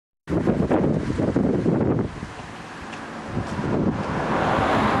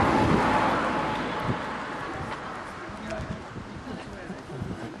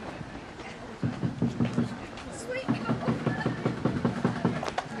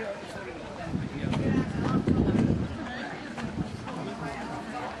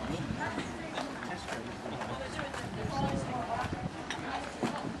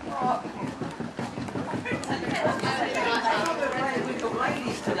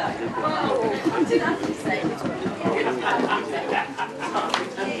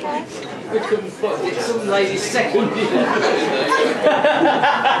We couldn't put some lady's second.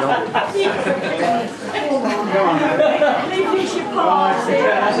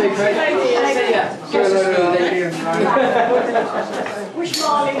 Wish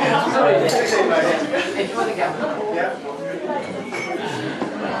Marley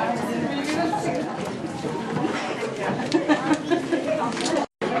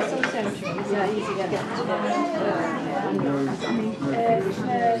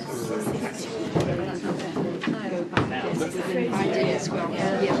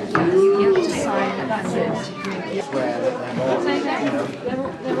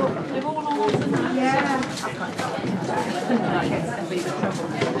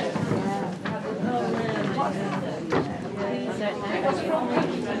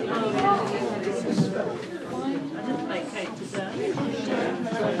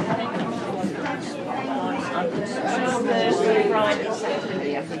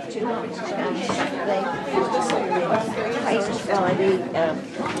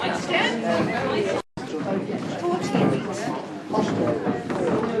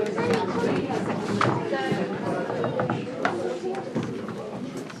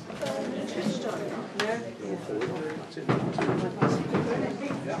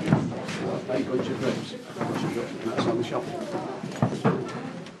That's on the shop.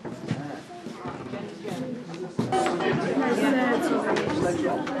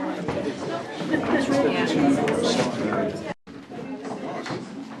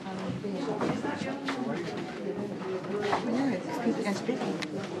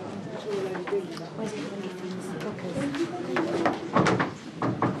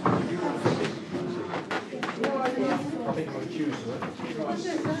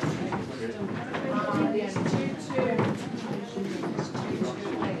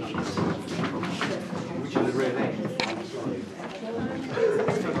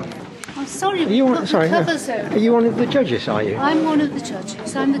 Sorry, are you one of the judges, are you? I'm one of the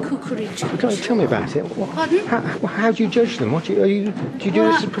judges. I'm the cookery judge. Tell me about it. Pardon? How do you judge them? Do you do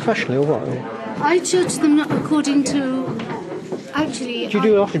this professionally or what? I judge them according to... Actually... Do you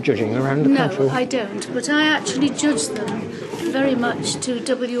do a lot of judging around the country? No, I don't. But I actually judge them very much to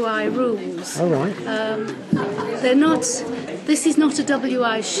WI rules. Oh, right. They're not... This is not a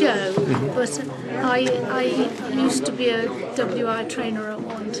WI show, but I used to be a WI trainer at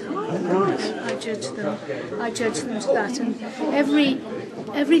one time. Right. I judge them to that, and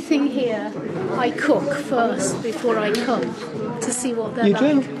everything here I cook first before I come to see what they're like.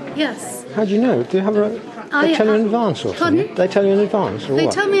 You do? Yes. How do you know? Do you have they tell you in advance or something? Pardon? They tell you in advance or They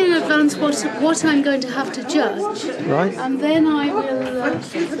what? tell me in advance what I'm going to have to judge. Right. And then I will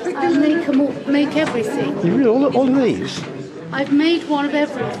I'll make everything. You read all of these? I've made one of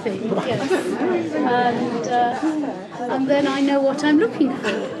everything, yes. And then I know what I'm looking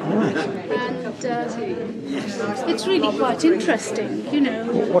for. Right. And it's really quite interesting, you know.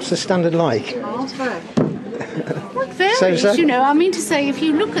 What's the standard like? It varies, you know. I mean to say, if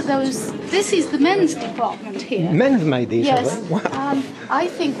you look at those, this is the men's department here. Men have made these, yes. have they? Wow. I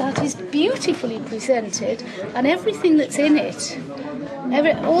think that is beautifully presented, and everything that's in it,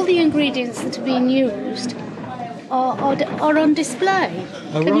 all the ingredients that are being used are on display.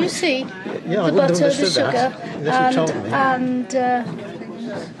 Oh, Can right. you see? Yeah, The butter, the sugar,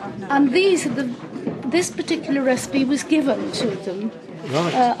 and these are this particular recipe was given to them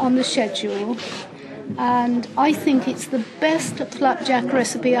on the schedule. And I think it's the best flapjack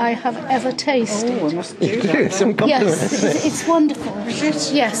recipe I have ever tasted. Oh, I must do that. Some compliments. Yes, it's wonderful.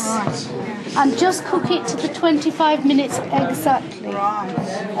 Yes. Right. And just cook it to the 25 minutes exactly.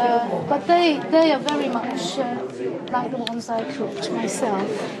 But they are very much like the ones I cooked myself.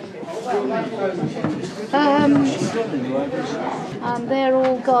 And they're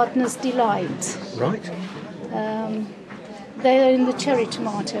all Gardener's Delight. Right. They're in the cherry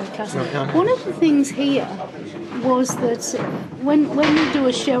tomato class. One of the things here was that when we do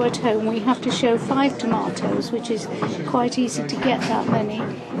a show at home, we have to show 5 tomatoes, which is quite easy to get that many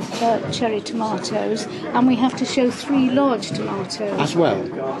cherry tomatoes, and we have to show 3 large tomatoes. As well?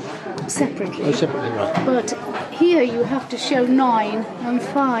 Separately. Oh, separately, right. But here you have to show 9 and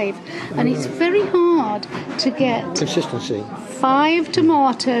 5, and it's very hard to get... Consistency. 5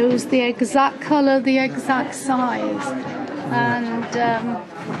 tomatoes, the exact colour, the exact size. And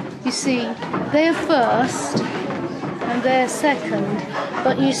you see, they're first and they're second,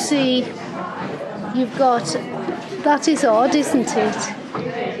 but you see, you've got, that is odd, isn't it?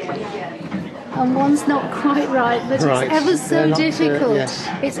 And one's not quite right, but right. It's ever so not, difficult. yes.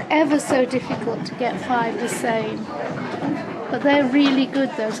 It's ever so difficult to get 5 the same. But they're really good,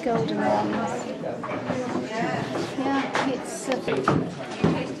 those golden ones. Yeah, it's...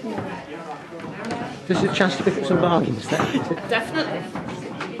 There's a chance to pick up some bargains there. Definitely.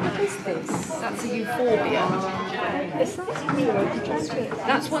 What is this? That's a euphorbia. Is that?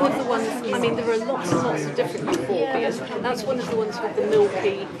 That's one of the ones, I mean, there are lots and lots of different euphorbias. That's one of the ones with the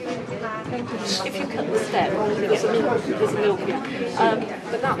milky, if you cut the stem, there's a milky.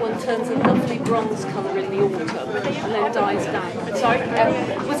 But that one turns a lovely bronze colour in the autumn and then dies down. Sorry,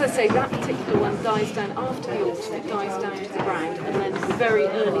 as I say, that particular one dies down after the autumn, it dies down to the ground, and then very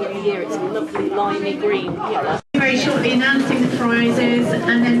early in the year it's a lovely limey green colour. Very shortly announcing the prizes,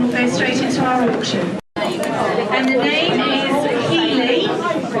 and then we'll go straight into our auction. And the name is Keely,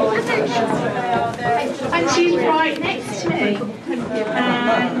 and she's right next to me.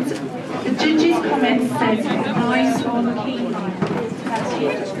 And the judge's comment says, "Nice one, Keely." That's you.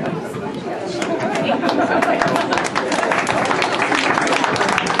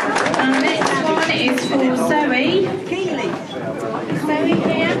 And the next one is for Zoe. Keely. Zoe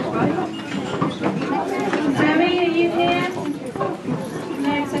here. Zoe, are you here?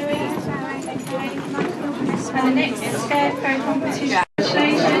 No, Zoe? And the next scarecrow competition.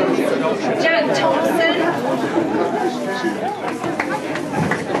 Congratulations. Jack Thompson.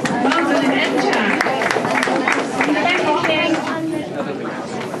 Well done again, Jack. Rebecca King.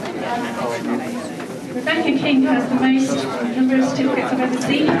 Rebecca King has the most number of certificates I've ever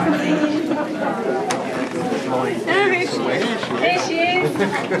seen. There she is.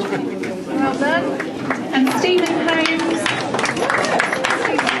 Well done. And Stephen Holmes.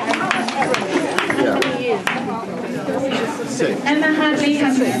 Emma Hadley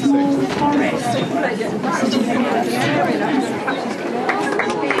has a small forest.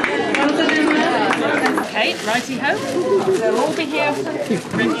 Well done, Emma. Okay, righty ho. They'll all be here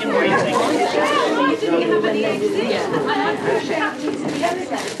ready and waiting.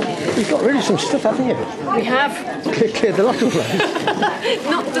 You've got really some stuff, haven't you? We have. Cleared the lot of those.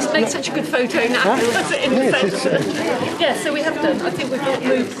 Not just make such a good photo now. Huh? Put it in the centre. Yeah, so we have done. I think we've got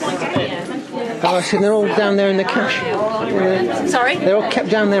moved quite a bit. Oh, I see, they're all down there in the cash. Sorry? They're all kept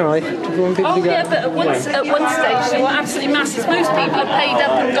down there, are they? Oh yeah, but at one stage they were absolutely massive. Most people are paid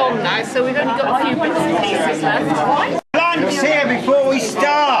up and gone now, so we've only got a few bits and pieces left. Lunch here before we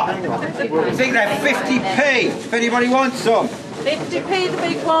start. I think they're 50p if anybody wants some. 50p the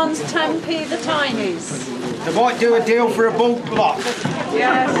big ones, 10p the tinies. They might do a deal for a bulk lot.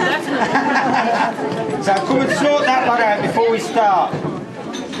 Yes, definitely. So come and sort that lot out before we start.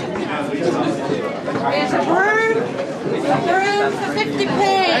 Here's a broom for 50p.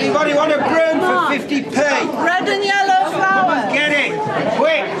 Anybody want a broom for 50p? Red and yellow flowers. Get it,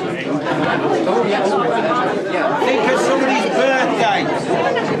 quick. Think of somebody's birthday.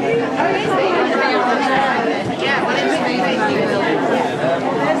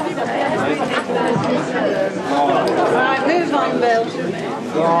 Right, move on, Bill.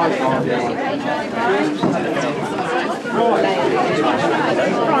 Right!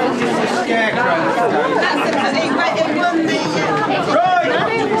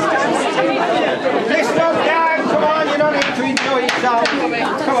 List them down, come on, you don't need to enjoy yourself.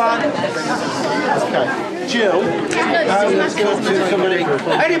 Come on. Okay. Jill. Let's go to somebody.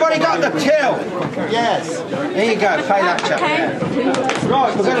 Anybody got the till? Yes. Here you go, pay that chap.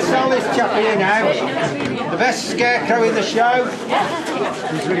 Right, we're going to sell this chap here now. The best scarecrow in the show.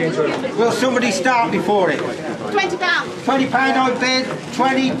 Will somebody start before it? £20. £20 I bid.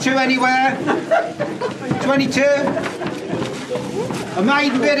 22 anywhere. 22. A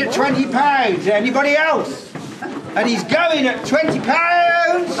maiden bid at £20. Anybody else? And he's going at £20.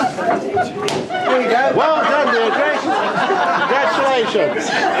 There you go. Well done, Deirdre. Congratulations.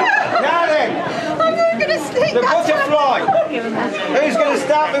 Now then. I'm not going to stick The butterfly. Who's going to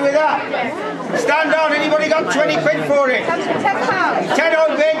start me with that? Stand on. Anybody got 20 quid for it? £10. 10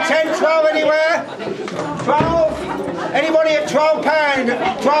 on bid. 10, 12 anywhere. 12. Anybody at £12?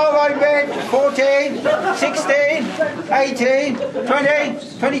 12 on bid. 14, 16, 18, 20,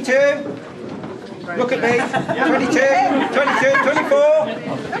 22. Look at me. 22, 22, 24.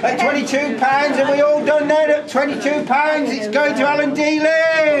 At £22, are we all done then? At £22, it's going to Alan D.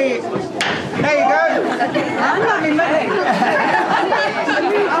 Lee. There you go.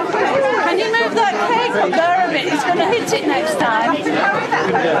 Can you move that cake up there a bit? He's going to hit it next time.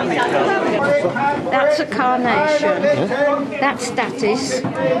 That's a carnation. That's statice.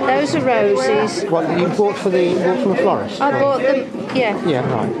 Those are roses. What you bought from a florist? I bought them Yeah. Yeah,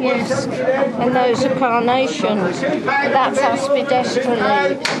 right. Yes. And those are carnations. That's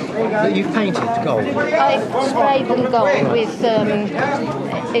aspidestrelli. That you've painted gold. I sprayed them gold with,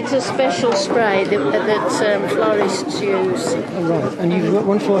 it's a special spray that florists use. Oh, right. And you've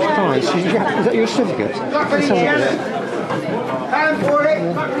won first prize. Is that your certificate? Let's have a look. Hand for it.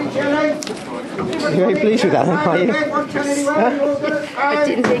 You're very pleased with that, are you? I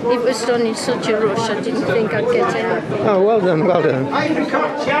didn't think it was done in such a rush. I didn't think I'd get anything. Oh, well done, well done.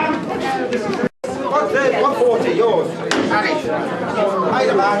 Apricot jam. 140, yours. Spanish. Hey,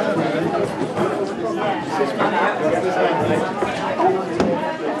 the man.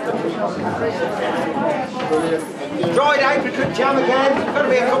 Dried apricot jam again. Got to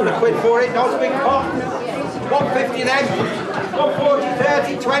be a couple of quid for it. Nice big pot. 150 then. 140,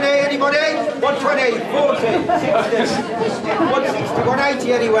 30, 20, anybody? 120, 40, 60, 160,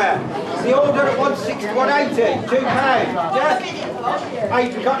 180 anywhere. The order at 160, 180, £2. Yeah?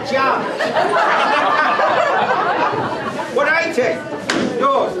 Apricot jam. 180.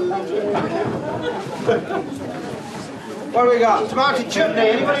 Yours. What do we got? Tomato chutney.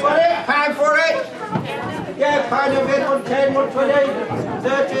 Anybody want it? Pound for it? Yeah, pound of it. 110, 120,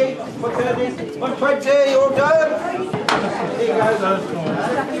 30, 130, 120. All done. Here you go.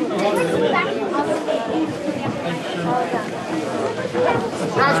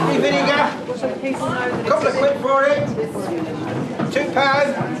 Raspberry vinegar. Couple of quid for it. £2.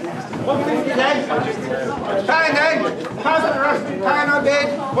 150 then. Pound then. Pound for the raspberry. Pound I bid.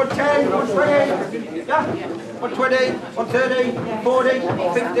 110, 120. Yeah. 120, 130, 40,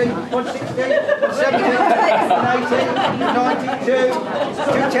 50, 160, 170, 180, 92,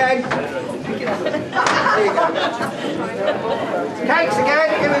 210. There you go. Cakes again,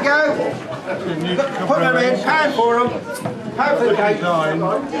 here we go. Put them in, pound for them. Pound for the cake. Pound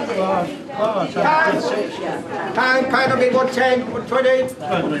a bit, 110, 120,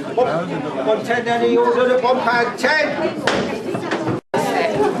 110 then he ordered at £1.10.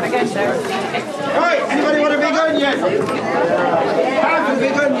 Right, anybody want a big onion? Pound for the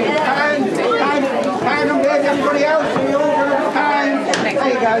big onion. Pound on bed, everybody else, we order a pound. There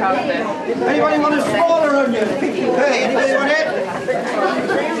you go. Anybody want a smaller onion? 50p, anybody want it?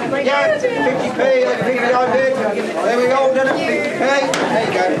 Yeah, 50p, 50 on bid. There we go, done at 50p. There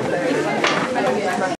you go.